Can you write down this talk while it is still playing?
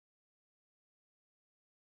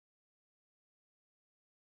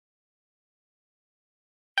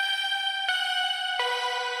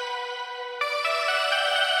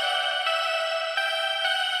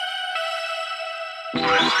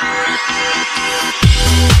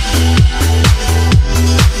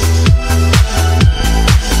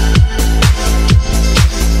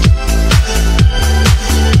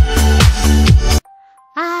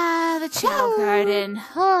The Chao Garden.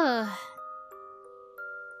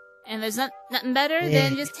 And there's nothing better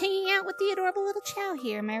than just hanging out with the adorable little Chao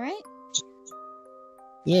here, am I right?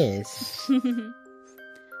 Yes.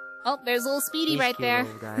 Oh, there's little Speedy right there.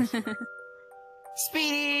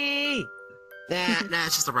 Speedy! Nah,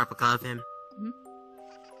 it's just a replica of him.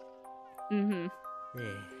 Yeah.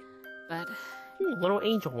 But little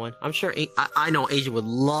Angel one. I'm sure I know Angel would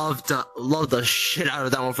love the shit out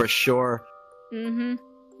of that one for sure.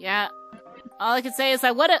 Yeah. All I can say is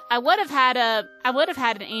I would have had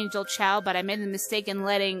an Angel Chao, but I made the mistake in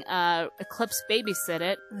letting Eclipse babysit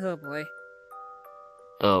it. Oh boy.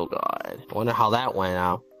 Oh god. I wonder how that went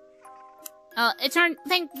out.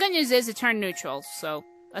 Good news is it turned neutral, so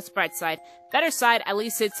that's the bright side. Better side, at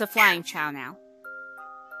least it's a flying Chao now.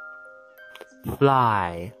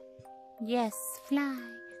 Fly. Yes, fly.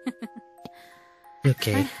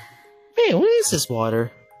 Okay. Hey, what is this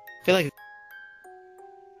water? I feel like...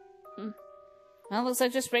 Well, it looks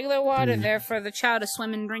like just regular water there for the Chao to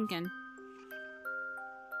swim and drink in.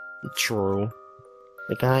 True.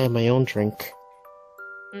 Like I have my own drink.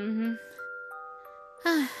 But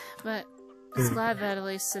I'm glad that at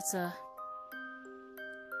least it's a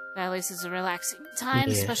relaxing time,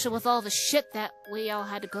 especially with all the shit that we all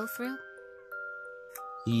had to go through.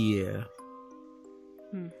 Yeah.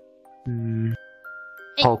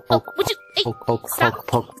 Hey, poke, poke, would you stop?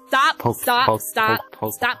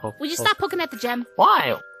 Would you stop poking at the gem?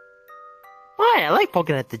 Why? I like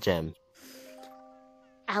poking at the gem.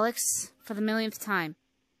 Alex, for the millionth time.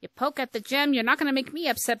 You poke at the gem, you're not gonna make me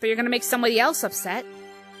upset, but you're gonna make somebody else upset.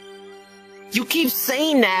 You keep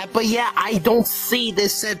saying that, but yeah, I don't see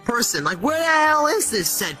this said person. Like, where the hell is this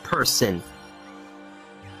said person?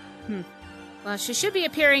 Well, she should be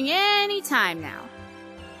appearing any time now.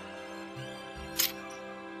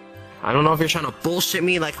 I don't know if you're trying to bullshit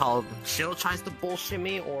me like how Jill tries to bullshit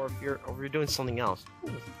me, or if you're doing something else. Ooh,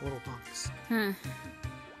 a little box.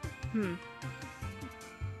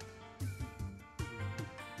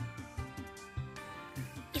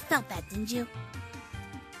 You felt that, didn't you?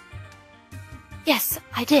 Yes,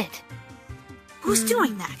 I did. Who's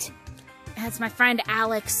doing that? That's my friend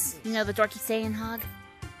Alex. You know, the dorky Saiyan hog?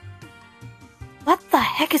 What the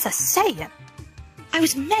heck is a Saiyan? I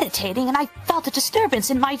was meditating and I felt a disturbance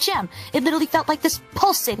in my gem. It literally felt like this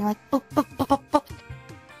pulsating, like boop, boop, boop, boop, boop.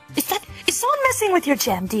 Is someone messing with your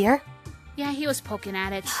gem, dear? Yeah, he was poking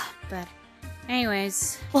at it, but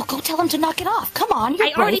anyways. Well, go tell him to knock it off. Come on,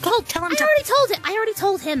 I already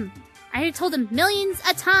told him millions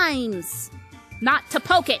of times not to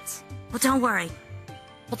poke it. Well, don't worry.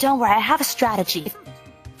 I have a strategy.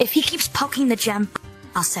 If he keeps poking the gem,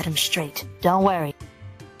 I'll set him straight. Don't worry.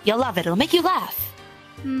 You'll love it. It'll make you laugh.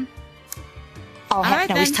 Oh, heck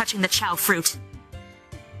no, he's touching the Chao fruit.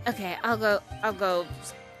 Okay, I'll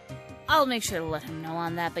make sure to let him know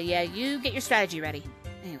on that, but yeah, you get your strategy ready.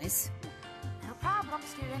 Anyways. No problem,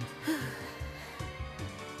 student.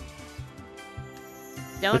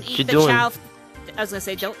 Don't eat the Chao... I was gonna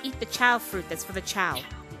say, don't eat the Chao fruit. That's for the Chao.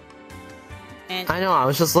 And I know, I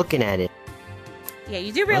was just looking at it. Yeah,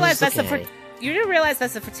 you do realize that's a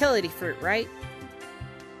fertility fruit, right?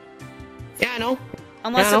 Yeah, I know.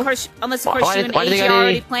 Unless of course you and AJ are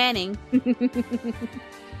already planning.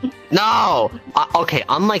 No! Okay,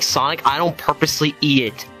 unlike Sonic, I don't purposely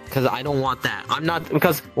eat it. Because I don't want that.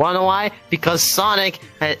 Wanna know why? Because Sonic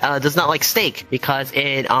does not like steak. Because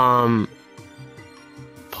it,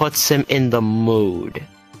 puts him in the mood.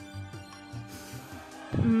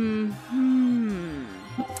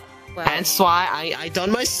 Well, hence why I've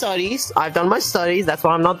done my studies. That's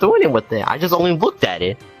why I'm not doing it with it. I just only looked at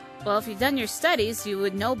it. Well, if you've done your studies, you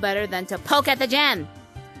would know better than to poke at the gem.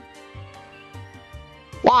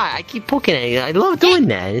 Why? I keep poking at it. I love doing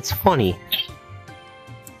that. It's funny.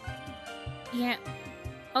 Yeah.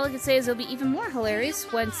 All I can say is it'll be even more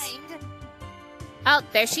hilarious once... Oh,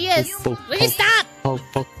 there she is! Will you stop?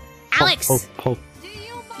 Alex!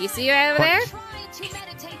 You see her over there?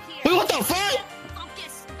 Wait, what the fuck?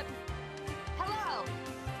 Hello.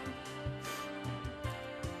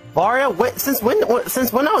 Varia, since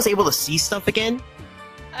when I was able to see stuff again?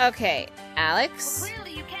 Okay, Alex? Well,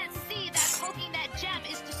 clearly you can't see that poking that gem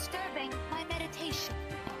is disturbing my meditation.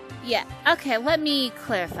 Yeah, okay, let me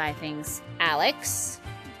clarify things. Alex,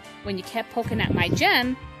 when you kept poking at my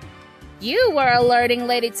gem, you were alerting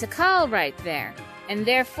Lady Tikal right there. And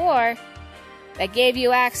therefore, that gave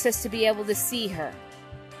you access to be able to see her.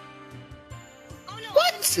 Oh no,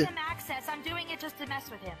 What? I didn't give him access. I'm doing it just to mess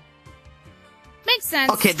with him. Makes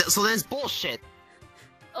sense. Okay, so then it's bullshit.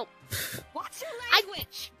 Oh. What's your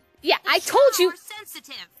language? Yeah, I told you.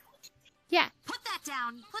 Sensitive. Yeah. Put that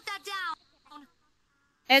down. Put that down.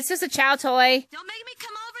 It's just a Chao toy. Don't make me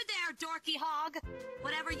come over there, dorky hog.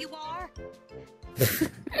 Whatever you are.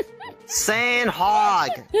 Saying hog.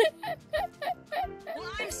 Well,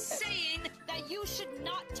 I'm saying that you should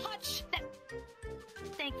not touch that.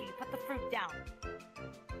 Thank you. Put the fruit down.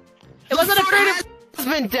 It wasn't a fruit. It's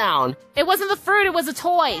been down. It wasn't the fruit. It was a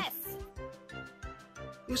toy. Yes.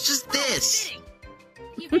 It was just this. Kidding.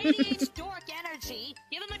 He radiates dork energy.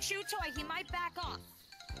 Give him a chew toy. He might back off.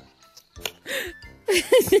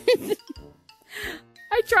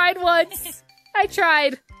 I tried once. I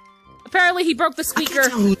tried. Apparently, he broke the squeaker.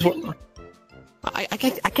 I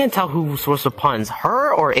can't tell who's worse with puns,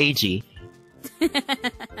 her or AG. Well,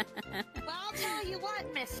 I'll tell you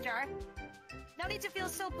what, mister. No need to feel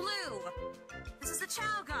so blue. This is the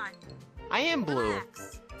Chao Garden. I am blue.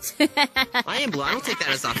 Relax. I am blue. I don't take that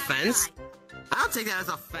as offense. I don't take that as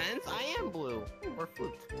offense. I am blue. Or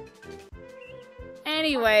fruit.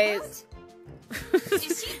 Anyways.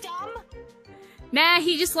 Is he dumb? Nah,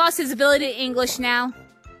 he just lost his ability to English now.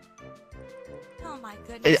 Oh my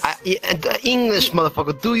goodness. English,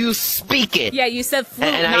 motherfucker. Do you speak it? Yeah, you said fruit,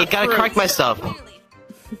 And I not gotta fruit. correct myself. Really?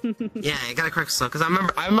 Yeah, I gotta correct myself because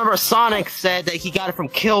I remember Sonic said that he got it from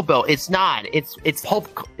Kill Bill. It's not. It's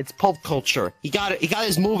pulp culture. He got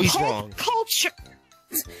his movies wrong. Culture.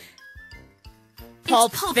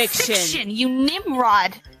 Pulp It's Pulp Fiction. You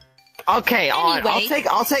Nimrod. Okay, alright. Anyway.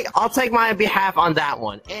 I'll take my behalf on that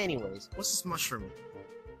one. Anyways, what's this mushroom?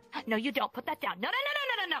 No, you don't. Put that down. No.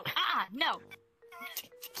 No.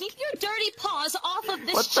 Keep your dirty paws off of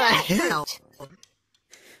this What the hell? It's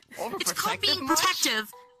called Overprotective being much?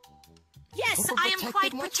 protective. Yes, I am Overprotective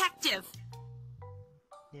quite much? protective.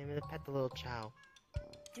 Yeah, I'm gonna pet the little Chao.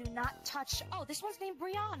 Do not touch. Oh, this one's named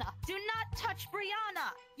Brianna. Do not touch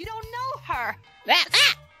Brianna. You don't know her.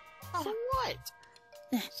 So what?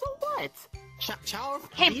 So what? Chao,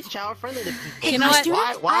 Hey, these Chao are friendly to people. You know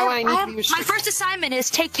what? Why would I need to be My restricted? first assignment is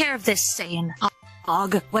take care of this Saiyan.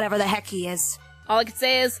 Hog, whatever the heck he is. All I can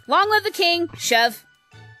say is, long live the king, shove.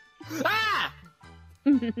 Ah!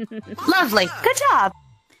 Lovely. Good job.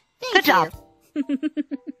 Good job.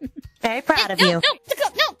 Very proud of you. No,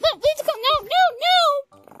 Tikal, no, please, Tikal,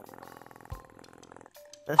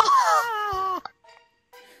 no. Ah!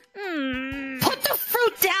 Put the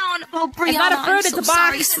fruit down. Oh, Brianna, It's not a fruit, I'm it's so a box.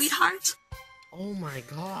 sorry, sweetheart. Oh my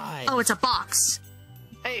god. Oh, it's a box.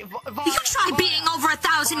 Hey, You try being over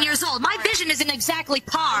 1,000 years old. My vision isn't exactly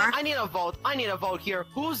par. I need a vote. I need a vote here.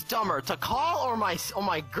 Who's dumber, Tikal or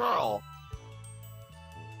my girl?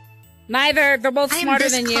 Neither. They're both I am smarter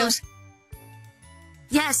this than close.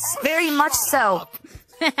 Yes, very much so.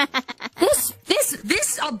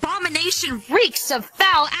 This abomination reeks of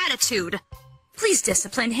foul attitude. Please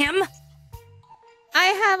discipline him. you. I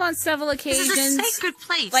have on several This occasions, is a sacred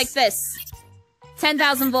place. like this.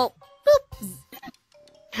 10,000 volt. Boop.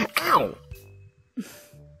 Ow!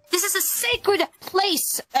 This is a sacred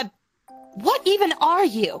place. What even are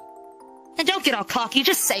you? And don't get all cocky.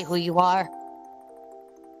 Just say who you are.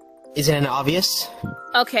 Isn't it obvious?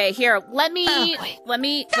 Okay, here, let me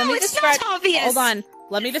No, it's describe. not obvious. Hold on,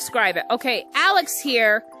 let me describe it. Okay, Alex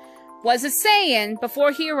here was a Saiyan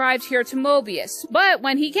before he arrived here to Mobius, but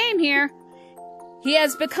when he came here, he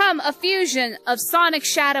has become a fusion of Sonic,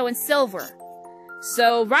 Shadow, and Silver.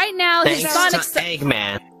 So right now, his Thanks Sonic to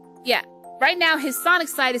Eggman. yeah, right now his Sonic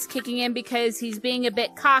side is kicking in because he's being a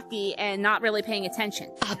bit cocky and not really paying attention.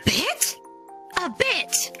 A bit? A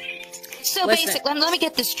bit. So Listen. basically, let me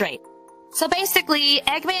get this straight. So basically,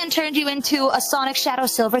 Eggman turned you into a Sonic Shadow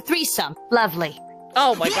Silver threesome. Lovely.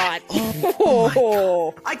 Oh my god.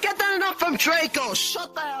 I get that enough from Draco.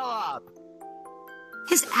 Shut the hell up.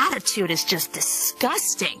 His attitude is just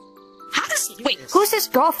disgusting. How does... Wait, who's his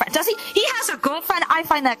girlfriend? Does he... He has a girlfriend? I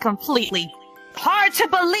find that completely hard to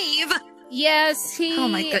believe. Yes, he. Oh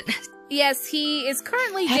my goodness. Yes, he is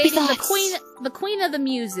currently Happy dating thoughts. the queen of the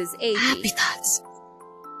muses, Happy Amy. thoughts.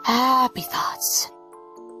 Happy thoughts.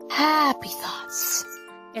 Happy thoughts.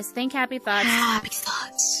 Yes, think happy thoughts. Happy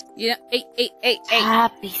thoughts. You know, hey.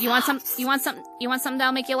 Happy You want thoughts. something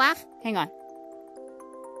that'll make you laugh? Hang on.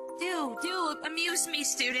 Do amuse me,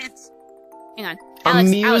 students. Hang on. Alex,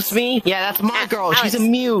 Amuse Alex, me? Yeah, that's my girl. She's Alex. a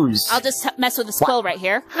muse. I'll just mess with this quill right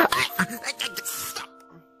here.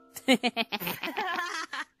 Isn't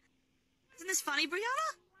this funny,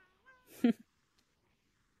 Brianna?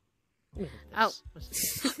 Oh.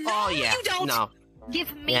 Oh yeah. you don't. No.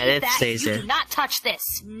 Give me Yeah, it that. stays You there. do not touch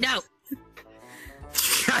this. No.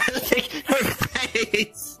 Her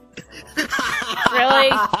face. Really?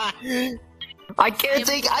 I can't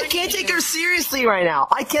take her seriously right now.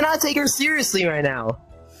 I cannot take her seriously right now.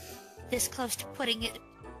 This close to putting it.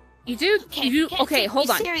 You do? Okay, hold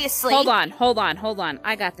on. Seriously. Hold on.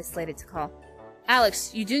 I got this later to call.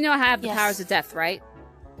 Alex, you do know I have the powers of death, right?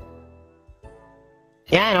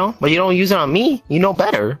 Yeah, I know, but you don't use it on me. You know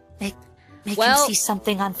better. Make him see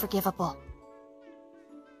something unforgivable.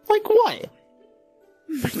 Like what?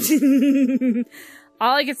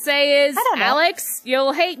 All I could say is, I don't know. Alex,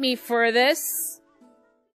 you'll hate me for this.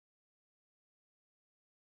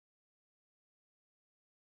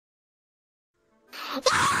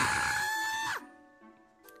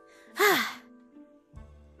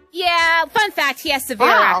 Yeah, fun fact, he has severe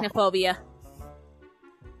arachnophobia.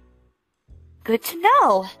 Good to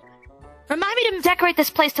know. Remind me to decorate this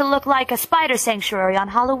place to look like a spider sanctuary on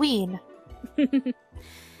Halloween.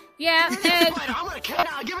 Yeah, and I'm gonna kill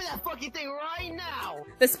now. Give me that fucking thing right now.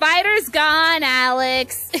 the spider's gone,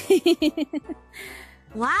 Alex.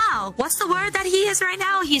 Wow, what's the word that he is right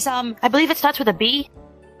now? He's, I believe it starts with a B.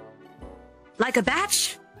 Like a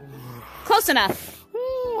batch? Close enough.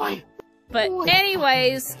 But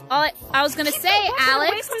anyways, I was gonna say,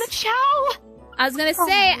 Alex. From the Chao. I was gonna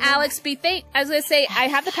say, Alex, I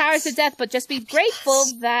have the powers of death, but just be grateful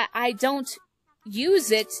that I don't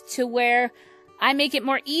use it to where I make it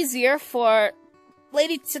more easier for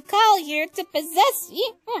Lady Tikal here to possess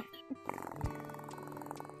you.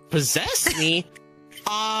 Possess me?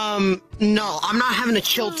 No, I'm not having a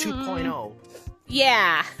chill 2.0.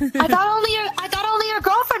 Yeah. I thought only your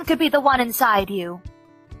girlfriend could be the one inside you.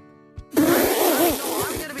 No,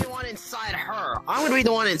 I'm gonna be the one inside her. I'm gonna be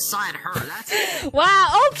the one inside her. That's it.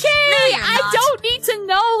 Wow, okay! No, you're I not. don't need to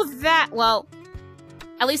know that. Well,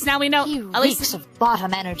 at least now we know. He At reeks least of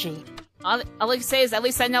bottom energy. all I can say is at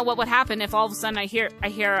least I know what would happen if all of a sudden I hear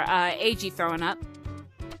AG throwing up.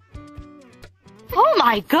 Oh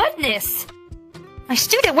my goodness! My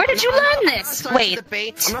student, where did you learn this? Wait,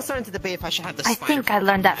 I'm not starting to debate if I should have the I spider think I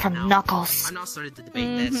learned that from Knuckles. I'm not starting to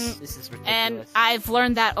debate this. This is ridiculous. And I've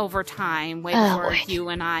learned that over time, way Oh, before boy. you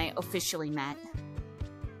and I officially met.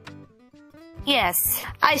 Yes,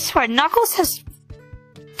 I swear Knuckles has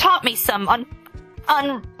taught me some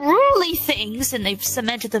unruly things, and they've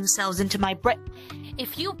cemented themselves into my brain.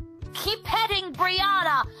 If you keep petting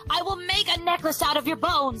Brianna, I will make a necklace out of your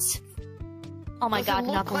bones. Oh my Doesn't God,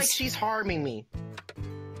 look Knuckles! like she's harming me.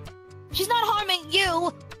 She's not harming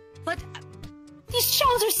you, but these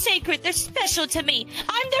Chaos are sacred. They're special to me.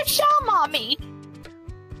 I'm their Chao mommy.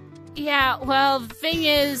 Yeah, well, the thing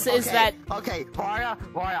is that Okay, Varia,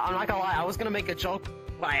 I'm not gonna lie, I was gonna make a joke,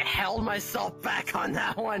 but I held myself back on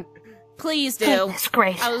that one. please do. Goodness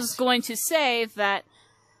gracious. I was going to say that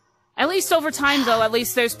at least over time, though, at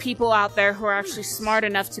least there's people out there who are actually smart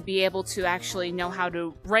enough to be able to actually know how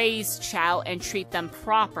to raise Chao and treat them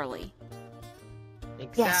properly.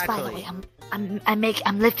 Exactly. Yes, by the way,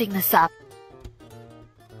 I'm lifting this up.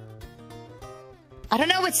 I don't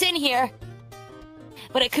know what's in here,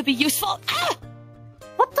 but it could be useful. Ah!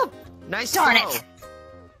 What the? Nice Darn throw. it.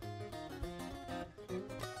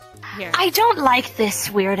 Here, I don't like this,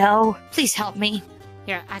 weirdo. Please help me.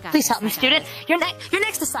 here, I got Please this, help me, I got student. this. Your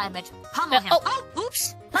next assignment. Pummel him. oh. Oh,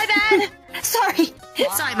 oops. My bad. Sorry.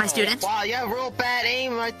 Sorry, my student. Wow, you have real bad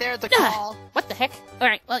aim right there at the call. What the heck?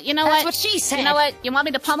 Alright, well, you know That's what? what she said. You know what? You want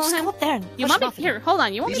me to pummel Just him? go up there and You push want him me? off of Here, hold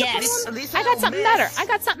on. You want me Yes. to pummel him? At least I got something better. miss. I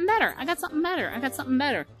got something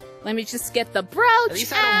better. Let me just get the At brooch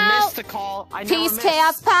least I don't miss out. the call. I never Peace, miss.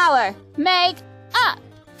 chaos, power. Make up.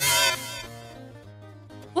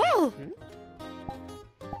 Woo!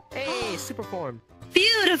 Hey, super form.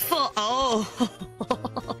 Beautiful. Oh.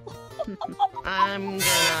 I'm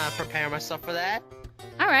gonna prepare myself for that.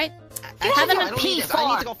 All right. Actually, haven't I don't need it. I P4.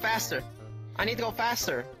 need to go faster. I need to go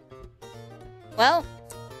faster. Well,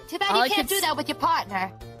 Too bad All I you can't could do that with your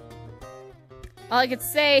partner. all I could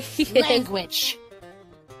say is Language.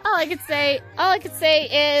 all I could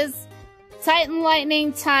say is Titan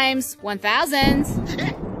Lightning times 1,000.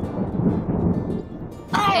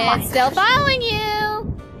 Oh It's still following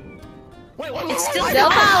you. Wait, what? It's still Still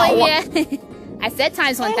Wow. following you. I said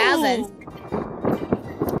times 1,000.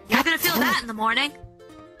 You're gonna feel that in the morning.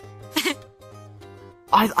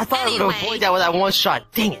 I thought I would Anyway. avoid that with that one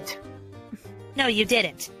shot. Dang it. No, you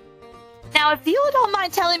didn't. Now, if you don't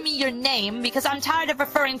mind telling me your name, because I'm tired of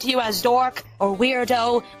referring to you as dork, or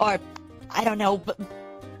weirdo, or, I don't know,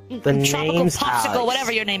 The tropical name's popsicle, Alex.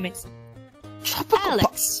 whatever your name is. Tropical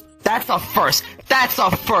Alex. That's a first. That's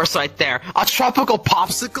a first right there. A tropical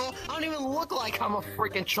popsicle? I don't even look like I'm a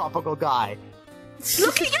freaking tropical guy.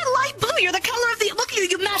 Look at your light blue, you're the color of the, look at you,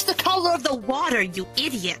 you match the color of the water, you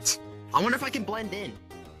idiot. I wonder if I can blend in.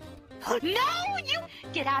 No, you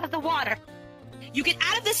get out of the water. You get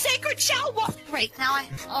out of the sacred Chao water. Right now,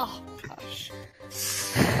 oh gosh.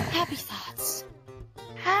 Happy thoughts.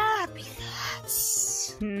 Happy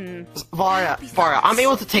thoughts. Varya, I'm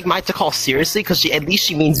able to take my Tikal seriously because at least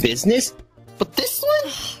she means business. But this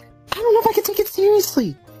one, I don't know if I can take it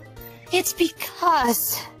seriously. It's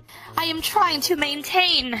because I am trying to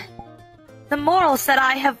maintain the morals that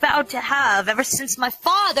I have vowed to have ever since my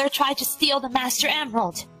father tried to steal the Master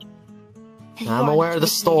Emerald. And I'm aware of the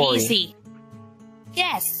story. Easy.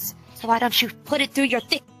 Yes, so why don't you put it through your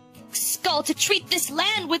thick skull to treat this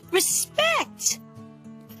land with respect?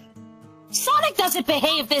 Sonic doesn't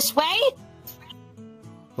behave this way!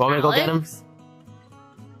 Want me to go get him?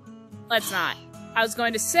 Let's not. I was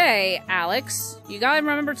going to say, Alex, you gotta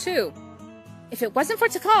remember too, if it wasn't for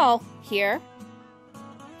Tikal here,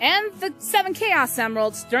 and the 7 Chaos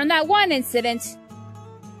Emeralds during that one incident,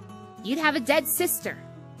 you'd have a dead sister.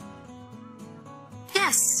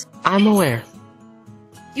 Yes. I'm aware.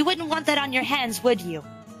 You wouldn't want that on your hands, would you?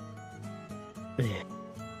 Yeah.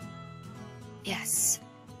 Yes.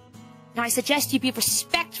 Now I suggest you be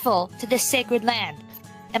respectful to this sacred land.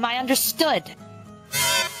 Am I understood?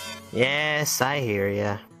 Yes, I hear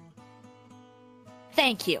ya.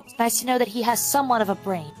 Thank you. It's nice to know that he has somewhat of a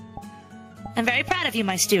brain. I'm very proud of you,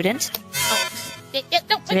 my student.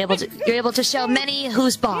 You're able to show many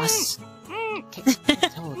who's boss.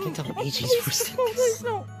 Tell him AG's first.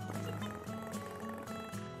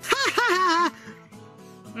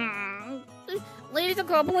 Lady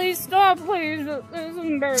Tikal, please stop, please. This is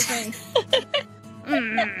embarrassing.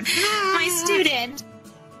 My student,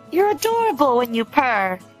 you're adorable when you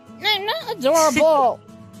purr. I'm not adorable.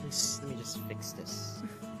 Let me just fix this.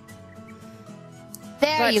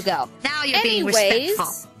 There you go. Now you're being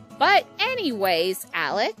respectful. But anyways,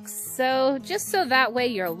 Alex, so just so that way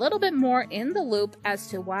you're a little bit more in the loop as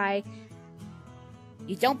to why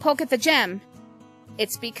you don't poke at the gem.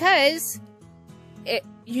 It's because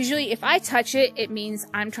usually if I touch it, it means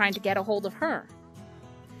I'm trying to get a hold of her.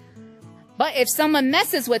 But if someone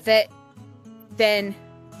messes with it, then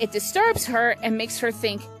it disturbs her and makes her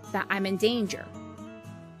think that I'm in danger.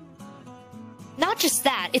 Not just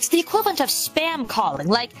that, it's the equivalent of spam calling.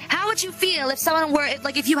 Like, how would you feel if someone were,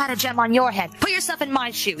 like, if you had a gem on your head? Put yourself in my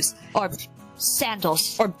shoes. Or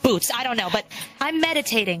sandals. Or boots. I don't know. But I'm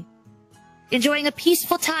meditating. Enjoying a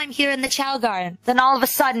peaceful time here in the Chao Garden. Then all of a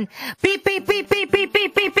sudden, beep, beep, beep, beep, beep,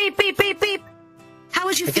 beep, beep, beep, beep, beep, beep. How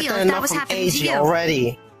would you feel if that was happening to you?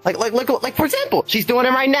 Already. Like, for example, she's doing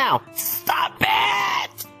it right now. Stop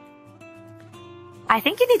it! I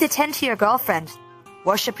think you need to tend to your girlfriend.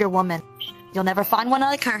 Worship your woman. You'll never find one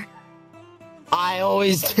like her. I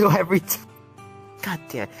always do every time. God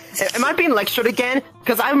damn. Am I being lectured again?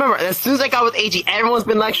 Because I remember, as soon as I got with AG, everyone's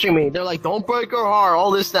been lecturing me. They're like, don't break her heart,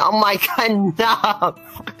 all this stuff. I'm like, enough.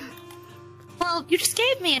 Well, you just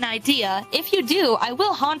gave me an idea. If you do, I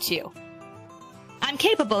will haunt you. I'm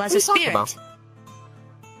capable as a spirit.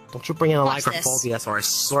 Don't you bring in a lycophobia, or I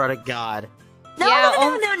swear to God.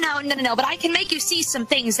 No, but I can make you see some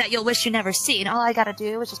things that you'll wish you never seen. All I gotta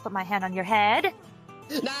do is just put my hand on your head.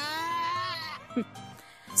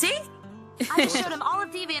 See? I just showed him all of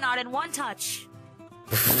DeviantArt in one touch.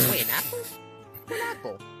 Wait, an apple? An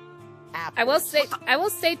apple. Apple. I will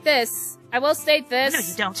state this. No,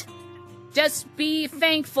 you don't. Just be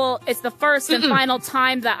thankful it's the first and final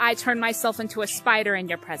time that I turn myself into a spider in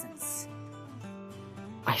your presence.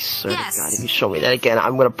 I swear to God, if you show me that again,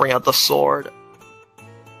 I'm gonna bring out the sword.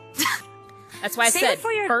 That's why I said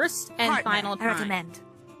for your first and partner, final I time. recommend.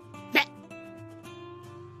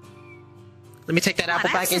 Let me take that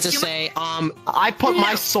apple back and just say, I put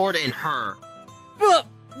my sword in her.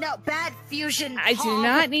 No, bad fusion. I do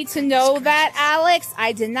not need to know that, Alex.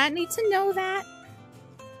 I did not need to know that.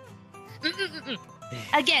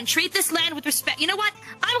 Again, treat this land with respect. You know what?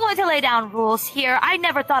 I'm going to lay down rules here. I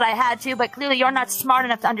never thought I had to, but clearly you're not smart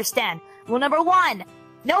enough to understand. Rule number 1,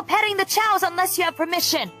 no petting the chows unless you have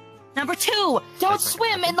permission. Number 2, don't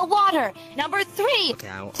swim in the water. Number 3,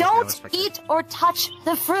 don't eat or touch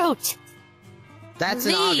the fruit. That's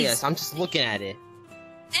an obvious. I'm just looking at it.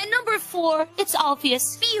 And number 4, it's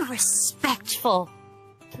obvious. Be respectful.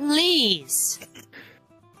 Please.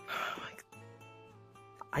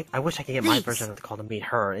 I wish I could get my version of the call to meet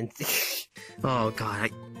her. And oh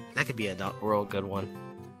God, that could be a real good one.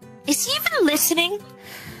 Is he even listening?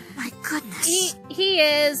 My goodness. He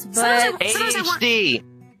is, but ADHD.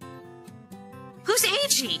 Who's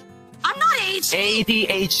AG? I'm not AG.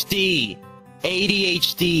 ADHD.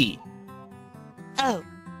 ADHD. Oh.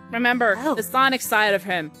 remember the Sonic side of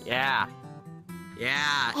him. Yeah.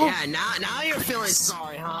 Yeah, Oh. yeah, now you're feeling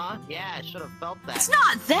sorry, huh? Yeah, I should have felt that. It's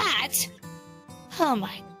not that! Oh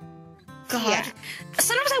my god. Yeah.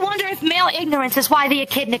 Sometimes I wonder if male ignorance is why the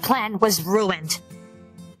Echidna clan was ruined.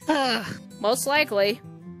 Most likely.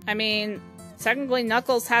 I mean, technically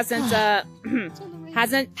Knuckles hasn't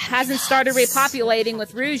hasn't started repopulating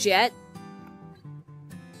with Rouge yet.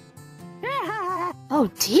 Oh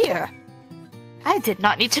dear. I did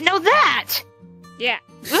not need to know that! Yeah.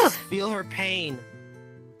 Ugh. Feel her pain.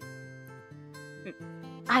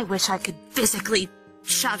 I wish I could physically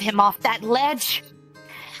shove him off that ledge.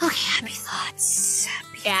 Okay, happy thoughts.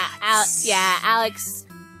 Yeah, Alex.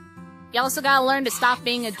 You also gotta learn to stop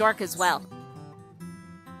being a dork as well.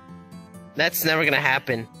 That's never gonna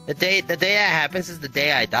happen. The day that happens is the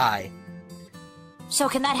day I die. So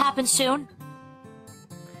can that happen soon?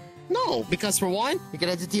 No, because for one, you're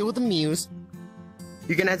gonna have to deal with the Muse.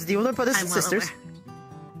 You're gonna have to deal with her brothers and sisters.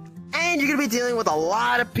 And you're gonna be dealing with a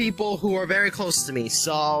lot of people who are very close to me,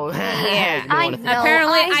 so... Yeah, I know.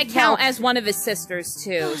 apparently I know. count as one of his sisters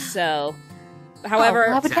too, so... However...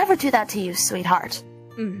 Oh, I would never do that to you, sweetheart.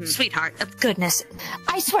 Mhm. Sweetheart, goodness.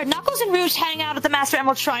 I swear, Knuckles and Rouge hang out at the Master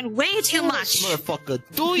Emerald Shrine way too much. Motherfucker,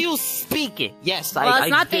 do you speak it? Yes, Well, it's I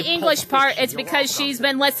not the did English poke part, Christian. it's because she's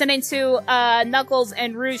been listening to Knuckles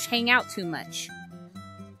and Rouge hang out too much.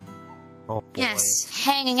 Oh, boy. Yes,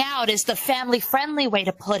 hanging out is the family-friendly way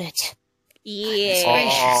to put it. Yeah.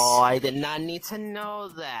 Oh, I did not need to know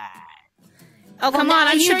that. Oh, come Well, on,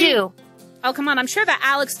 now I'm you sure do. Oh, come on, I'm sure that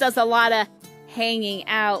Alex does a lot of hanging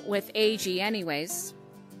out with AG anyways.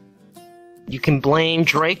 You can blame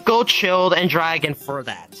Draco, Chilled, and Dragon for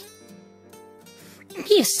that.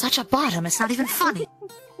 He is such a bottom, it's not even funny.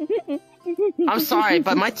 I'm sorry,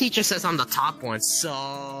 but my teacher says I'm the top one,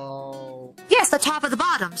 so... Yes, the top of the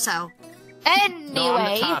bottom, so... Anyway... No,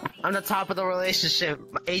 I'm the top. I'm the top of the relationship.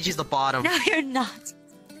 AG's the bottom. No, you're not.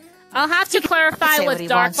 I'll have to clarify say what with he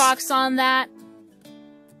Dark wants. Fox on that.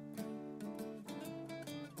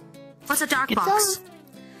 What's a dark It's box?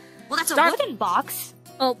 Well, that's a Dark- wooden box.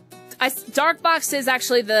 Well, Dark Box is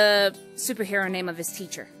actually the superhero name of his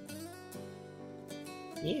teacher.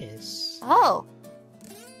 Yes. Oh.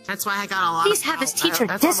 That's why I got a lot Please of have his power. teacher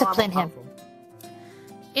That's why I'm a lot discipline him. powerful.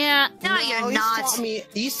 Yeah. No, you're he not.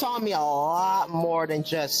 taught me a lot more than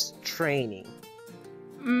just training.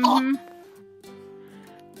 Mhm.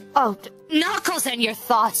 Oh, Knuckles and your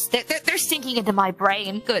thoughts. They're sinking into my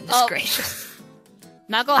brain. Goodness Oh. gracious.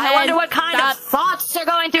 Knucklehead, I wonder what kind stop. of thoughts are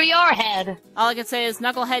going through your head. All I can say is,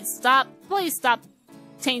 Knucklehead, stop. Please stop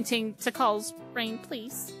tainting Tikal's brain,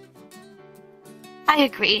 please. I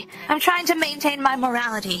agree. I'm trying to maintain my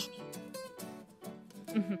morality.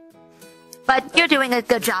 Mhm. But you're doing a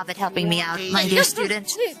good job at helping me out, my dear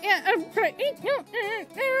student. Yeah, I'm right.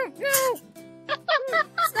 No.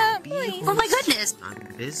 Stop, please. Oh my goodness.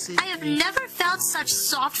 I'm busy. I have never felt such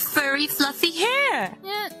soft, furry, fluffy hair.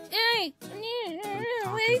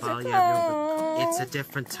 It's a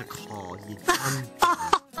different Tikal. You dumb.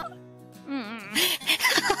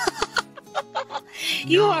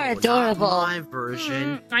 You are adorable. Not my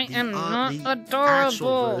version. I am not the adorable.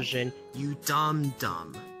 Actual version. You dumb.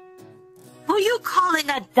 Who you calling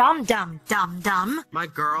a dum-dum? My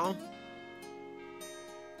girl.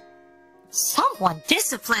 Someone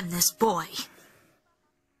discipline this boy.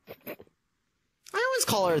 I always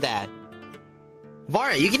call her that.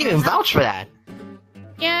 Vara, you can even vouch for that.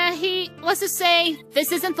 Yeah, let's just say,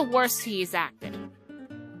 this isn't the worst he's acted.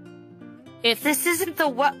 If This isn't the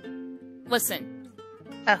what? Listen.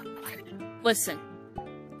 Oh. Listen.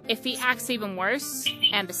 If he acts even worse,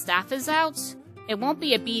 and the staff is out, it won't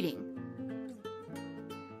be a beating.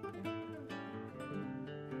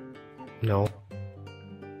 No.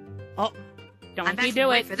 Oh. Don't I'm make me actually do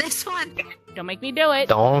wait it. for this one. Don't make me do it.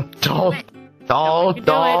 Don't. Don't make me do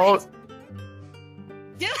it.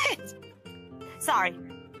 Do it. Sorry.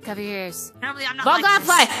 Cover your ears. Normally I'm not Ball like God this.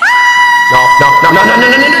 play!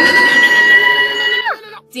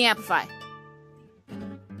 No. De-amplify.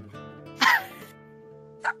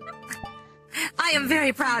 I am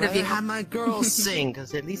very proud of I you. have my girl sing,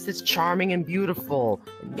 because at least it's charming and beautiful.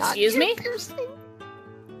 Not Excuse me? piercing.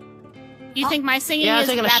 You think my singing Yeah, I'm is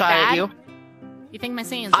taking a that shot bad? at you. You think my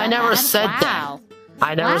singing is I that never bad? said that. Wow.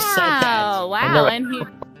 I never said that. Wow, I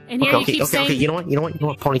never- and here you keep saying... Okay, you know what?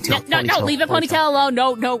 Ponytail. No, leave the ponytail alone.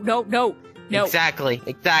 No. Exactly.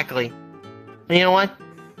 And you know what?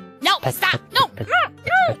 No, stop. No.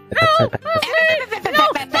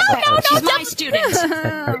 She's my student.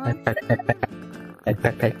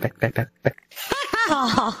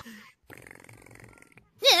 Oh.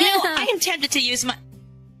 You know, I am tempted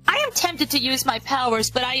to use my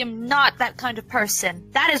powers, but I am not that kind of person.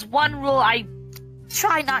 That is one rule I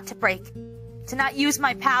try not to break. To not use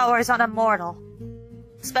my powers on a mortal.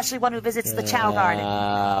 Especially one who visits the Chao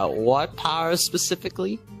Garden. What powers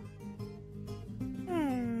specifically?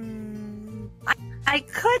 I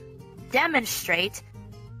could demonstrate.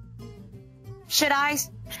 Should I?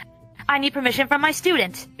 I need permission from my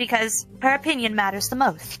student, because her opinion matters the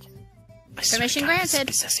most. Permission granted.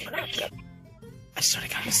 I swear to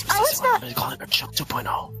God, Oh, it's not. I'm calling her Chuck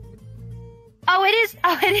 2.0. Oh, it is.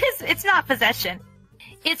 Oh, it is. It's not possession.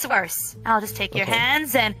 It's worse. I'll just take your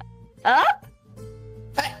hands and up.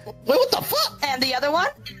 Hey, wait, what the fuck? And the other one.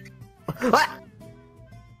 What?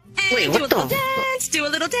 And Wait, do what a the little dance. Do a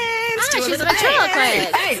little dance. Ah, do a she's little a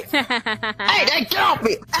ventriloquist. Hey, hey, get off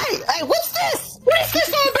me! Hey, what's this? What is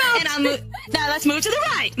this all about? And I'll move. Now let's move to the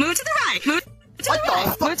right. Move to the right. Move to the What the right.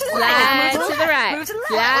 fuck? Move to the Slide right. to the right. Move to the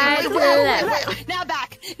Slide left. to Move the left. left. Move Now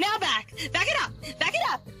back. Now back. Back it up. Back it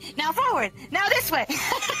up. Now forward. Now this way.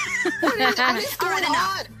 What is All right, going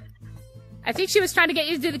enough. on? I think she was trying to get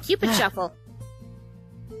you to do the Cupid shuffle.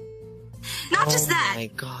 Not just Oh that. my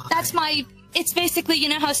God. That's my. It's basically, you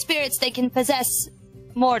know how spirits, they can possess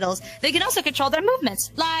mortals. They can also control their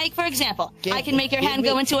movements. Like, for example, I can make your hand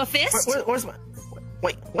go into a fist. Where's my...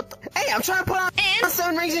 Wait, what the... Hey, I'm trying to put on And-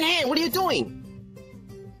 7 rings in hand. What are you doing?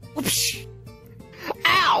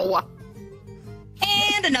 Ow!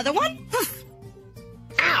 And another one.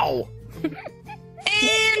 Ow!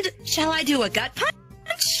 And shall I do a gut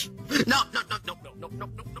punch? No.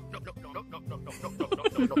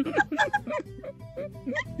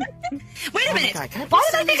 Wait a minute. God, can I Why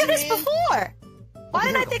put did I think of this something in? before? Why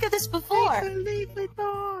did I think of this before?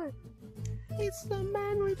 It's the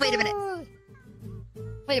man with Wait a minute.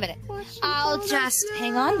 Wait a minute. I'll just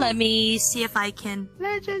hang on. Let me see if I can.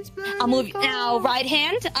 I'll move now. Right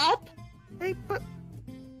hand up.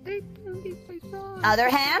 Other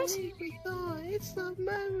hand.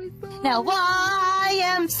 Now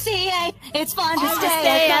YMCA. It's fun to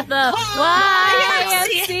Stay at the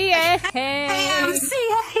YMCA.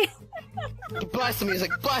 YMCA. Bless the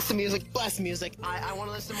music, bless the music, bless the music. I want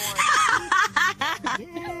to listen more.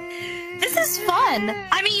 This is fun.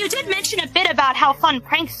 I mean, you did mention a bit about how fun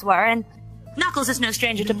pranks were, and Knuckles is no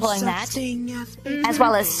stranger to pulling that, as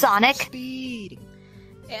well as Sonic.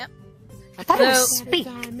 Yep. I thought it was So- Speak.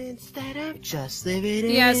 Just live it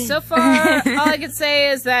in. Yeah, so far all I can say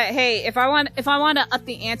is that hey, if I want to up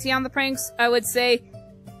the ante on the pranks, I would say,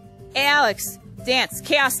 hey Alex, dance,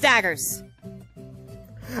 Chaos Daggers.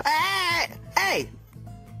 Hey!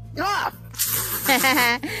 Ah!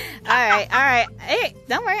 Alright. Hey,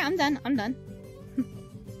 don't worry, I'm done.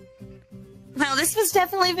 Well, this was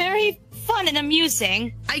definitely very fun and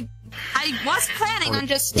amusing. I was planning on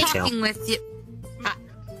just talking with you.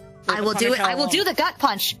 I will do it. I will do the gut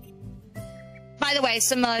punch. By the way,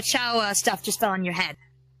 some Chao stuff just fell on your head.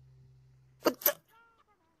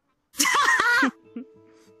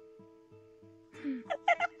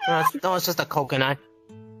 No, it's just a coconut.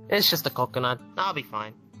 It's just a coconut. I'll be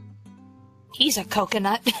fine. He's a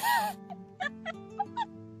coconut.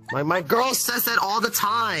 My girl says that all the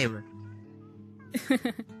time.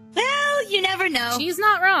 Well, you never know. She's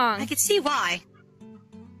not wrong. I could see why.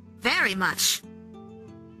 Very much.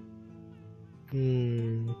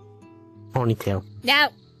 Ponytail. Now,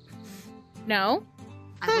 no.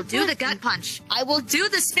 I will do the gut punch. I will do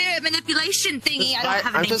the spirit manipulation thingy. I don't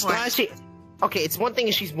have a I'm name just for glad it. she... Okay, it's one thing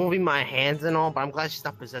if she's moving my hands and all, but I'm glad she's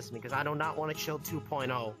not possessing me, because I do not want to chill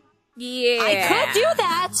 2.0. Yeah. I could do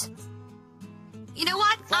that. You know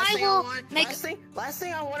what? I will make. Last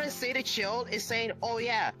thing I want to say to Chilled is saying, oh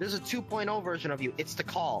yeah, there's a 2.0 version of you. It's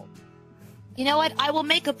Tikal. You know what? I will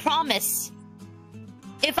make a promise.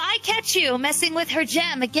 If I catch you messing with her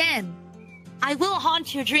gem again, I will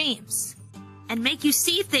haunt your dreams and make you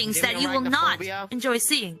see things Give me that you will not arachnophobia? enjoy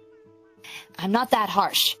seeing. I'm not that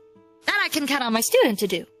harsh. That I can count on my student to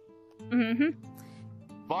do. Mm-hmm.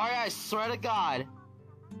 Barry, I swear to God.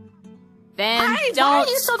 Then Why don't are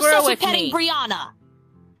you so screw obsessed with with petting me. Brianna?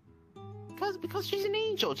 Because she's an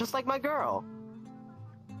angel, just like my girl.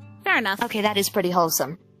 Fair enough. Okay, that is pretty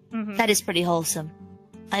wholesome. Mhm. That is pretty wholesome.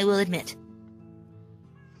 I will admit.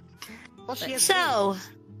 Well, she has So, wings.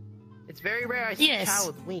 It's very rare I see Yes. a cow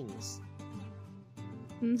with wings.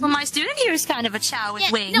 well, my student here is kind of a Chao with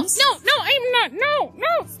wings. No, I'm not. No.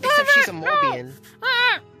 Except she's a Mobian.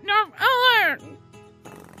 No.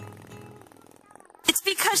 It's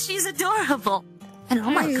because she's adorable. And oh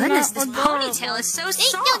my I'm goodness, not this adorable. ponytail is so No,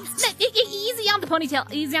 soft. easy on the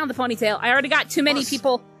ponytail. Easy on the ponytail. I already got too many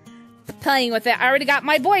people playing with it. I already got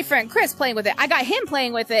my boyfriend, Chris, playing with it. I got him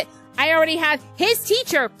playing with it. I already have his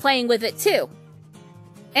teacher playing with it, too.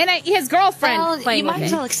 And his girlfriend Well, playing you might with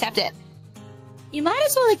as it. well accept it. You might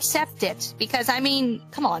as well accept it, because, I mean,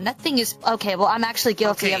 come on, that thing is... Okay, well, I'm actually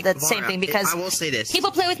guilty of the same thing, because... I will say this.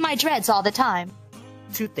 People play with my dreads all the time.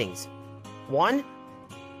 2 things. 1,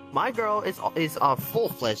 my girl is a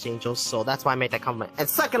full-fledged angel, so that's why I made that comment. And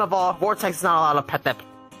second of all, Vortex is not allowed to pet that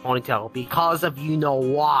ponytail, because of you know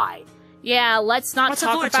why. Yeah, let's not What's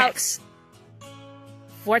talk a Vortex? about...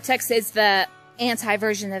 Vortex is the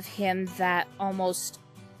anti-version of him that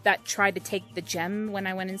tried to take the gem when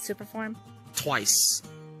I went in super form. Twice.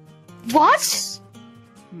 What?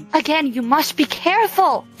 Again, you must be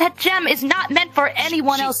careful! That gem is not meant for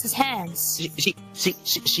anyone else's hands. He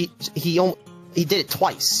did it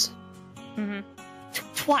twice. Mm-hmm.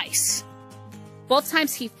 Twice. Both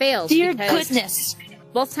times he failed. Dear goodness.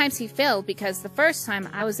 Both times he failed because the first time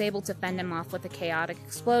I was able to fend him off with a chaotic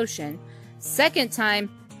explosion. Second time,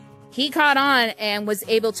 he caught on and was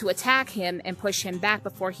able to attack him and push him back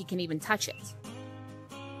before he can even touch it.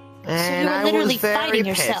 And so you were literally I was very fighting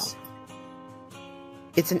pissed. yourself.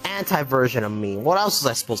 It's an anti-version of me. What else was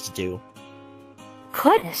I supposed to do?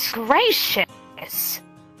 Goodness gracious. That's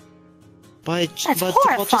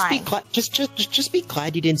horrifying. Just be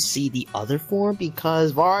glad you didn't see the other form,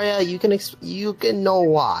 because Varia, you can know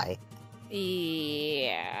why.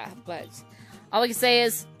 Yeah, but all I can say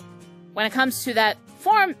is, when it comes to that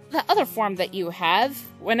form, the other form that you have,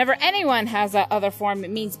 whenever anyone has that other form,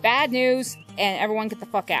 it means bad news, and everyone get the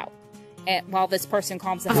fuck out. And while this person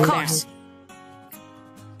calms the hell down. Of course.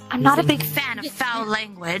 I'm not a big fan of foul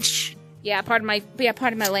language. Yeah, pardon my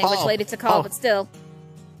language, Lady Tikal, but still.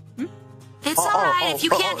 It's alright, if you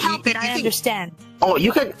can't help it, I understand.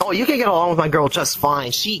 You can get along with my girl just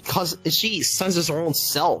fine. She senses her own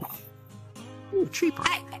self. Ooh, tree bark.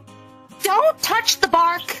 Don't touch the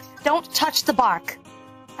bark! Don't touch the bark.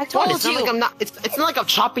 I told you. It's not like I'm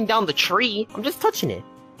chopping down the tree. I'm just touching it.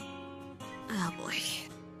 Oh boy.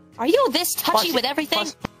 Are you this touchy with everything?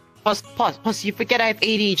 Plus, you forget I have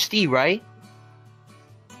ADHD, right?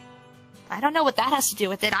 I don't know what that has to do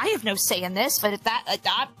with it. I have no say in this, but if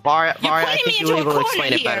that... Varia, I think you will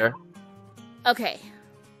explain it better. Okay.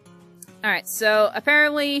 Alright, so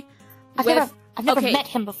apparently... I've never met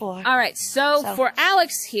him before. Alright, so for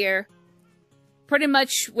Alex here, pretty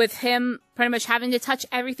much with him having to touch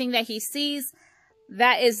everything that he sees,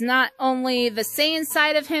 that is not only the Saiyan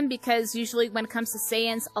side of him, because usually when it comes to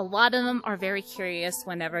Saiyans, a lot of them are very curious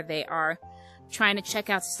whenever they are trying to check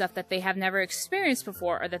out stuff that they have never experienced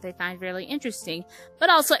before or that they find really interesting. But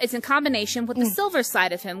also, it's in combination with the silver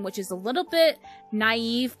side of him, which is a little bit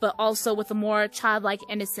naive, but also with a more childlike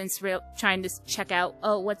innocence, trying to check out,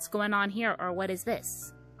 oh, what's going on here, or what is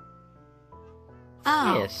this?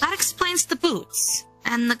 Oh, yes. That explains the boots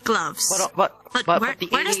and the gloves. But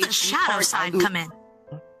where does the shadow side come in?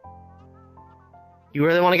 You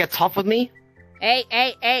really want to get tough with me? Hey.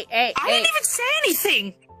 I didn't even say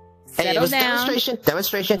anything! Hey, it was demonstration.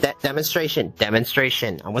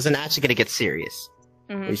 I wasn't actually gonna get serious.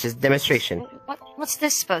 It was just demonstration. What's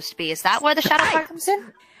this supposed to be? Is that where the shadow part comes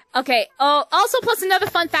in? Okay, also plus another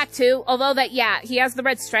fun fact too, although that, yeah, he has the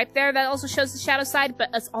red stripe there, that also shows the shadow side, but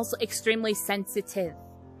it's also extremely sensitive.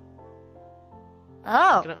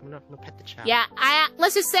 Oh. I'm gonna pet the child. Yeah,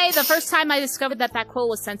 let's just say the first time I discovered that quill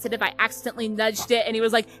was sensitive, I accidentally nudged it, and he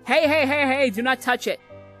was like, hey, do not touch it.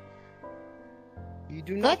 You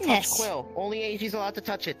do not touch quill. Only AG's allowed to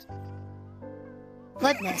touch it.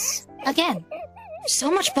 Goodness. Again. So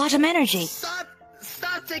much bottom energy. Stop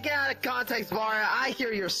taking it out of context, Varia. I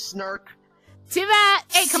hear your snark. Too bad.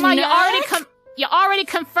 Hey, come on, you already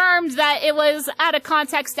confirmed that it was out of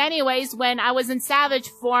context anyways when I was in savage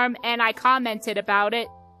form and I commented about it.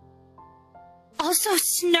 Also,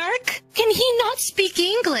 Snark? Can he not speak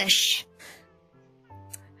English?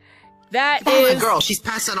 That is... is... my girl, she's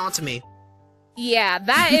passed that on to me. Yeah,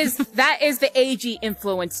 that is the AG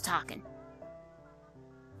influence talking.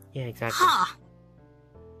 Yeah, exactly. Huh.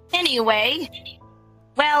 Anyway,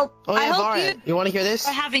 well, I hope Varia, you want to hear this?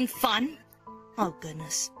 are having fun. Oh,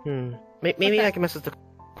 goodness. Maybe I can mess with the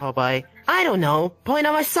call by, I don't know, pulling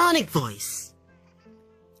out my sonic voice.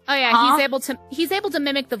 Oh yeah, he's able to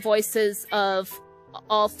mimic the voices of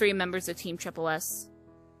all 3 members of Team Triple S.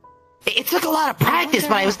 It took a lot of practice,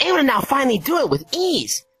 but I was able to now finally do it with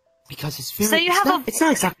ease. Because it's very, it's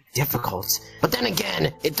not exactly difficult. But then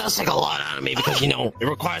again, it does take a lot out of me because, it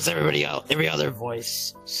requires every other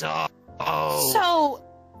voice.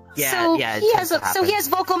 He has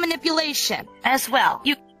vocal manipulation as well.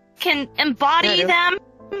 You can embody them.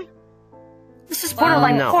 This is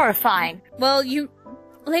borderline horrifying. Well,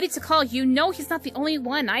 Lady Tikal, he's not the only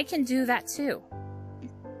one. I can do that too.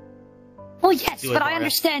 Well, yes, but I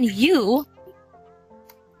understand you.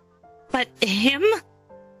 But him?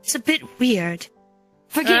 It's a bit weird.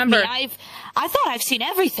 Forgive me, I thought I've seen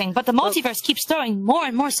everything, but the multiverse keeps throwing more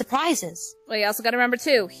and more surprises. Well, you also gotta remember,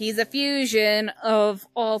 too, he's a fusion of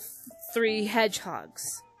all three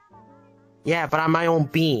hedgehogs. Yeah, but I'm my own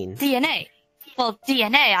being. DNA. Well,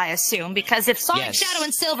 DNA, I assume, because if Sonic, Yes. Shadow,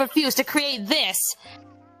 and Silver fused to create this...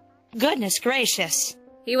 Goodness gracious.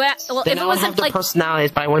 He would, well, Then if I it would have wasn't the like...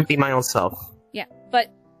 personalities, but I wouldn't be my own self. Yeah,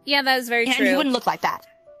 but, yeah, that is very And true. he wouldn't look like that.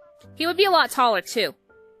 He would be a lot taller, too.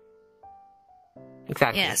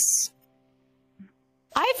 Exactly. Yes.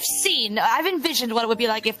 I've envisioned what it would be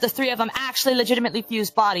like if the three of them actually legitimately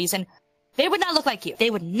fused bodies, and they would not look like you. They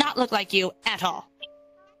would not look like you at all.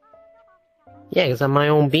 Yeah, because I'm my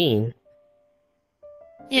own being.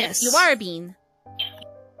 Yes. You are a bean.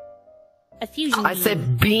 A fusion I bean.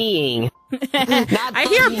 said being. Not I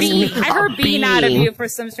hear bean. I heard A bean out of being. you for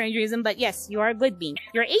some strange reason, but yes, you are a good bean.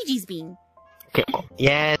 You're AG's bean. Okay.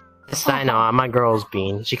 Yes, I know. I'm my girl's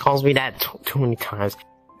being. She calls me that too many times.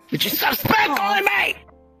 But you stop spam calling me!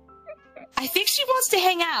 I think she wants to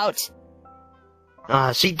hang out.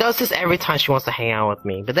 She does this every time she wants to hang out with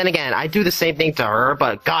me. But then again, I do the same thing to her,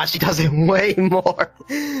 but God, she does it way more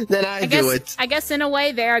than I do it. I guess in a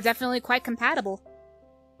way they are definitely quite compatible.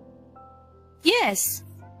 Yes.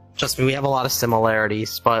 Trust me, we have a lot of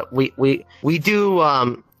similarities, but we do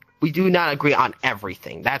not agree on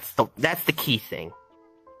everything. That's the key thing.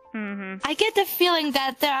 Mm-hmm. I get the feeling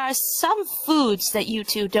that there are some foods that you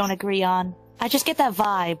two don't agree on. I just get that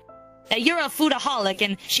vibe. That you're a foodaholic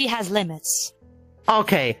and she has limits.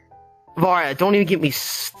 Okay, Varia, don't even get me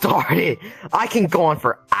started. I can go on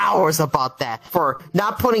for hours about that. For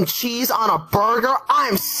not putting cheese on a burger,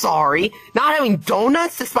 I'm sorry. Not having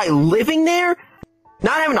donuts despite living there?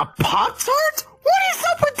 Not having a Pop-Tart? What is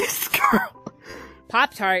up with this girl?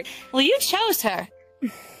 Pop-Tart. Well, you chose her.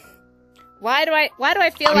 Why do I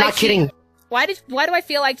feel I'm like not kidding. Why do I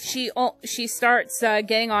feel like she starts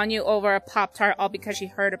getting on you over a Pop-Tart all because she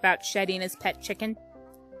heard about shedding his pet chicken?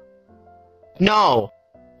 No,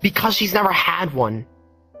 because she's never had one.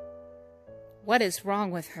 What is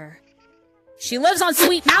wrong with her? She lives on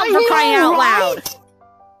Sweet Mountain for crying out loud.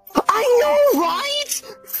 I know, right?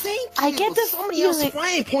 Thank you. I get the Somebody else feeling-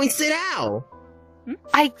 finally points it out.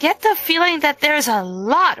 I get the feeling that there's a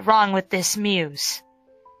lot wrong with this muse.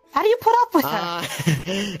 How do you put up with her?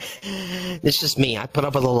 It's just me. I put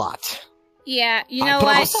up with a lot. Yeah, you I know put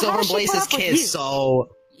up what? with So how Silver does she put Blaze's up with kiss, you? so...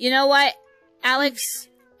 You know what, Alex?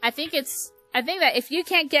 I think that if you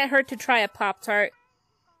can't get her to try a Pop-Tart,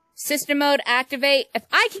 Sister Mode activate. If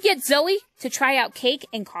I can get Zoe to try out cake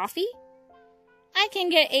and coffee, I can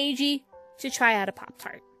get AG to try out a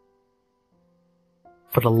Pop-Tart.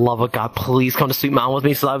 For the love of God, please come to Sweet Mountain with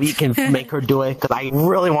me so that we can make her do it, because I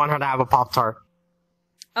really want her to have a Pop-Tart.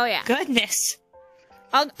 Oh yeah. Goodness.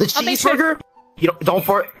 I'll make sure. Cheeseburger? You don't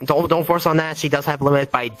force on that. She does have limits,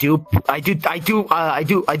 but I do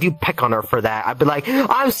peck on her for that. I'd be like,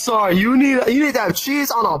 I'm sorry, you need to have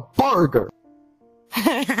cheese on a burger.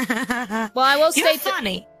 Well, I will You're say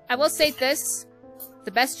funny. I will say this: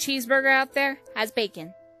 the best cheeseburger out there has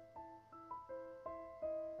bacon.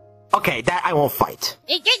 Okay, that I won't fight.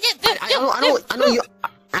 I know you.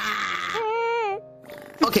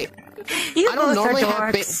 Okay, You I don't both normally are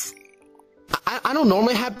have dorks. I don't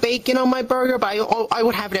normally have bacon on my burger, but I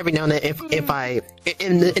would have it every now and then if I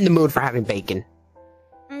in the mood for having bacon.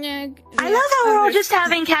 I love how we're all just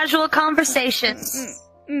having casual conversations.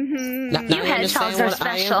 Mm-hmm. Now You hedgehogs are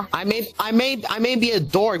special. I may be a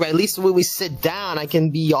dork, but at least when we sit down, I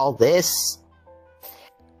can be all this.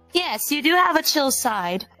 Yes, you do have a chill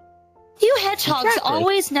side. You hedgehogs Exactly.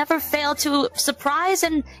 always never fail to surprise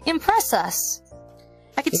and impress us.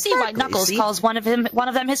 I can see why Exactly, Knuckles see? calls one of them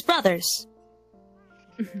his brothers.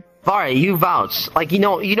 Vari, you vouch. Like, you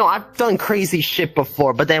know, I've done crazy shit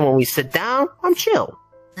before, but then when we sit down, I'm chill.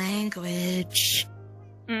 Language.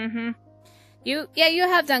 Mm-hmm. You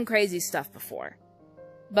have done crazy stuff before.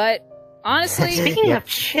 But honestly, Speaking of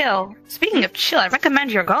chill, I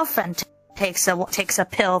recommend your girlfriend takes a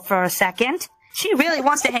pill for a second. She really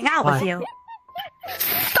wants to hang out with Why? you.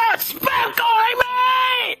 Stop spam calling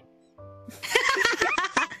me!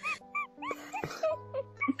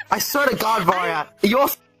 I swear to God, Varia, you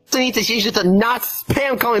also need to change it to not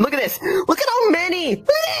spam calling. Look at this. Look at how many. Look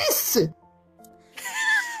at this.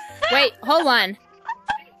 wait, hold on.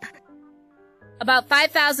 About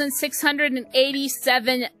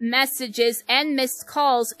 5,687 messages and missed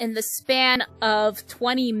calls in the span of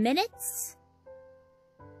 20 minutes?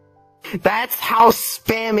 That's how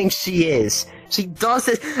spamming she is. She does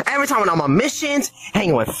this every time when I'm on missions,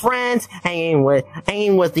 hanging with friends, hanging with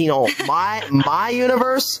my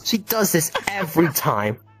universe. She does this every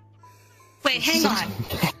time. Wait, hang on.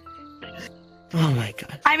 Oh my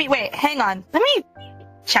god. I mean, wait, hang on. Let me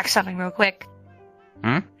check something real quick.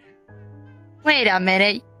 Wait a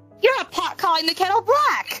minute. You're a pot calling the kettle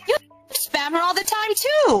black. You spam her all the time,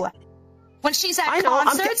 too. When she's at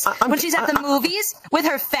concerts, when she's at the movies, with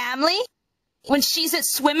her family, when she's at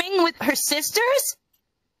swimming with her sisters.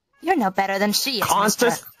 You're no better than she is.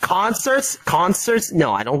 Concerts?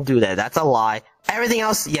 No, I don't do that. That's a lie. Everything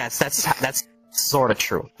else, yes, that's sort of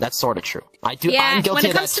true. That's sort of true. I'm guilty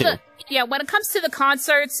of that too. When it comes to the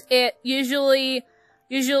concerts, it usually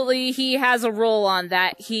he has a rule on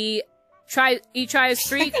that. He tries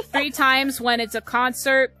three times when it's a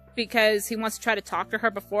concert because he wants to try to talk to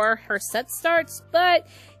her before her set starts, but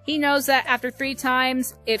he knows that after 3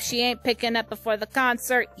 times, if she ain't picking up before the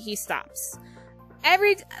concert, he stops.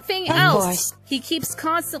 Everything else, he keeps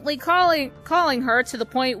constantly calling her to the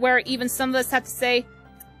point where even some of us have to say,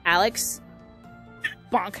 Alex,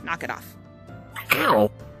 bonk, knock it off.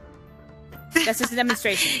 Ow. That's just a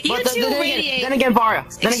demonstration. You two radiate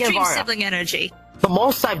extreme sibling energy. The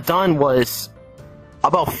most I've done was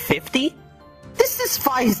about 50? This is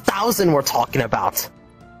 5,000 we're talking about.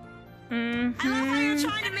 I love how you're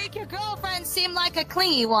trying to make your girlfriend seem like a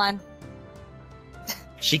clingy one.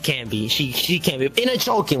 She can be. She can be. In a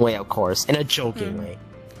joking way, of course. In a joking way.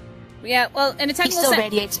 Yeah, well, in a technical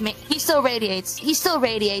sense... He still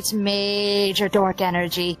radiates major dork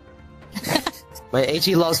energy. My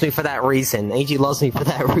AG loves me for that reason.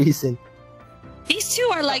 These two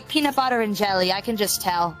are like peanut butter and jelly, I can just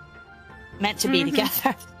tell. Meant to be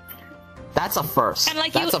together. That's a first.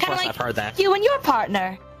 That's a first I've heard that. You and your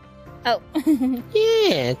partner. Oh.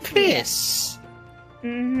 Yeah, Chris.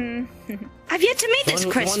 I've yet to meet this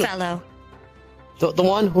Chris fellow. The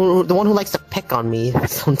one who likes to pick on me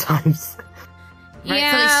sometimes.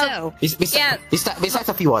 Yeah. Rightfully so. Besides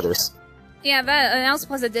a few others. Yeah, and also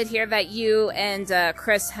plus I did hear that you and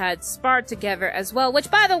Chris had sparred together as well, which,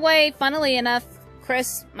 by the way, funnily enough,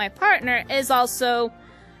 Chris, my partner, is also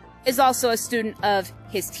a student of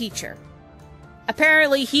his teacher.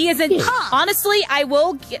 Apparently, he isn't. Honestly,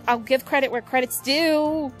 I'll give credit where credit's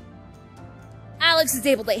due. Alex is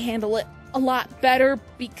able to handle it a lot better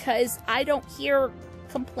because I don't hear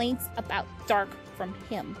complaints about dark from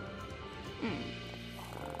him.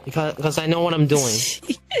 Because I know what I'm doing.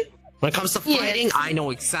 When it comes to fighting, I know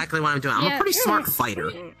exactly what I'm doing. I'm a pretty smart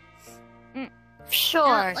fighter.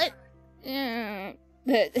 Sure.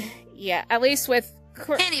 Yeah, at least with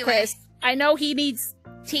Chris, I know he needs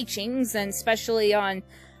teachings, and especially on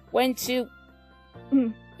when to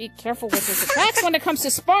be careful with his attacks when it comes to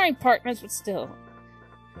sparring partners, but still.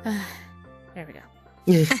 There we go.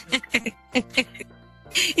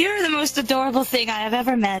 You're the most adorable thing I have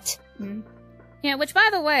ever met. Yeah, which, by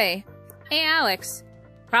the way, hey, Alex,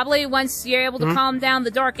 probably once you're able to calm down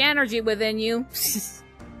the dark energy within you,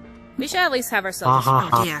 we should at least have ourselves a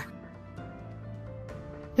dear.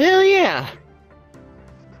 Hell yeah.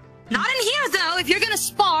 Not in here, though. If you're gonna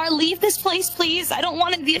spar, leave this place, please. I don't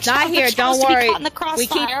want the Not here. Don't to worry. be caught in the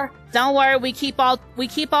crossfire. Don't worry. We keep all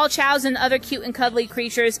chows and other cute and cuddly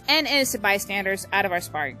creatures and innocent bystanders out of our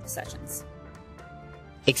sparring sessions.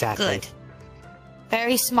 Exactly. Good.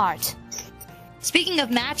 Very smart. Speaking of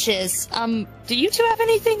matches, do you two have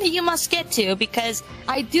anything that you must get to? Because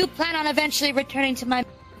I do plan on eventually returning to my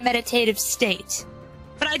meditative state.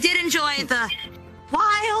 But I did enjoy the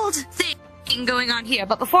wild thing going on here.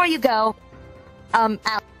 But before you go,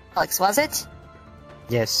 Alex, was it?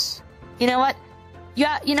 Yes. You know what?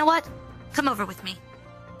 Yeah, you know what? Come over with me.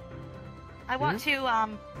 I want to, I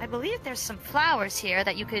believe there's some flowers here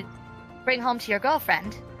that you could bring home to your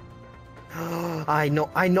girlfriend. I know.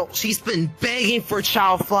 She's been begging for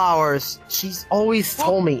Chao flowers. She's always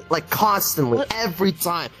told me, like, constantly, every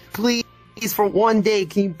time. Please, for one day,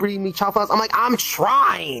 can you bring me Chao flowers? I'm like, I'm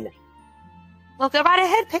trying. Well, go right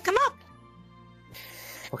ahead, pick them up.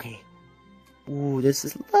 Okay. Ooh, this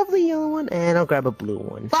is a lovely yellow one, and I'll grab a blue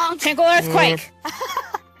one. Long tinkle earthquake.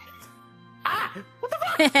 What the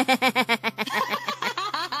fuck?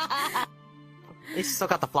 They still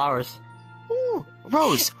got the flowers. Ooh,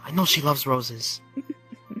 rose. I know she loves roses.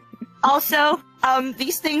 Also,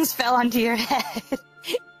 these things fell onto your head.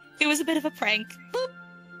 It was a bit of a prank.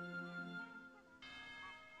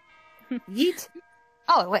 Yeet.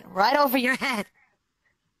 Oh, it went right over your head.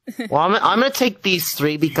 Well, I'm gonna take these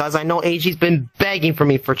 3 because I know AG's been begging for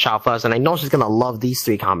me for Chao flowers, and I know she's gonna love these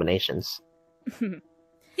 3 combinations.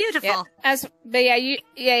 Beautiful.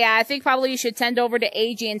 Yeah, I think probably you should tend over to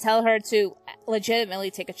AG and tell her to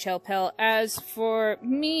legitimately take a chill pill. As for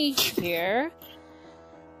me here,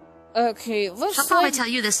 okay, looks She'll probably tell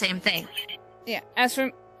you the same thing. Yeah, as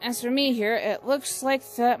for me here, it looks like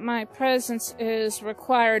that my presence is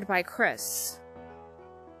required by Chris.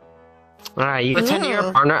 Alright, you attend to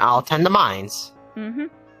your partner, I'll attend to mine. Mm-hmm.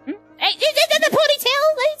 Hey, the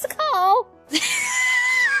ponytail! Let's call!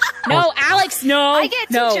 No, Alex, no! I get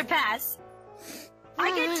no. teacher pass.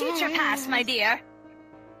 I get teacher pass, my dear.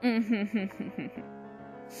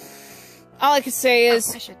 All I can say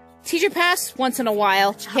is, I should... teacher pass once in a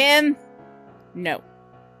while. Him, no.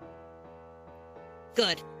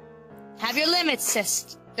 Good. Have your limits,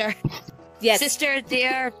 sister. Yes. Sister,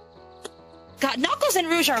 dear. God, Knuckles and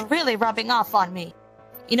Rouge are really rubbing off on me.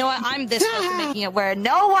 You know what? I'm this close to making it where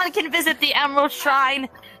no one can visit the Emerald Shrine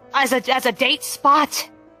as a date spot.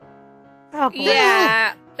 Oh, boy.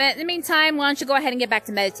 Yeah. But in the meantime, why don't you go ahead and get back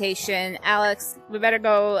to meditation. Alex, we better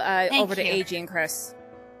go over to AG and Chris.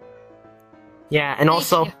 Yeah, and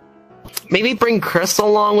also, maybe bring Chris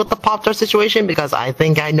along with the Pop-Tart situation, because I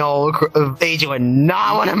think I know AG would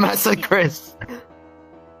not want to mess with Chris.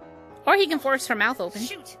 Or he can force her mouth open.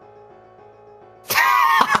 Shoot.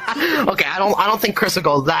 Okay, I don't think Chris will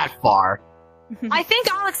go that far. I think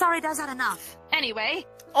Alex already does that enough. Anyway.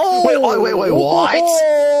 Oh! Wait, what?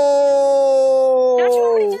 Don't you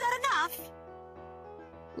already do that enough?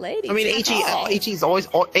 Ladies. I mean,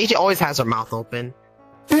 AG always has her mouth open.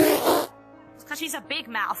 It's because she's a big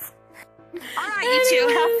mouth. Alright, you two,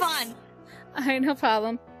 have fun. Alright, no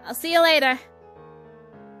problem. I'll see you later.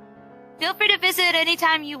 Feel free to visit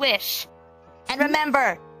anytime you wish. And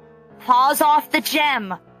remember, paws off the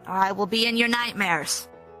gem, or I will be in your nightmares.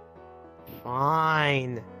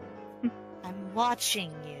 Fine. I'm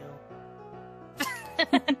watching you.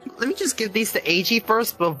 Let me just give these to AG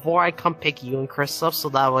first before I come pick you and Chris up, so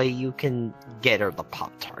that way you can get her the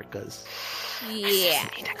Pop-Tart, because... Yeah. I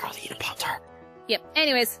need that girl to eat a Pop-Tart. Yep.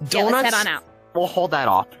 Anyways, Donuts? yeah, let's head on out. We'll hold that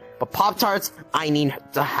off. But Pop-Tarts, I need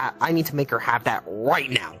to make her have that right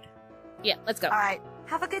now. Yeah, let's go. Alright,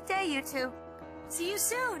 have a good day, you two. See you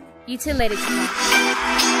soon. You too, ladies.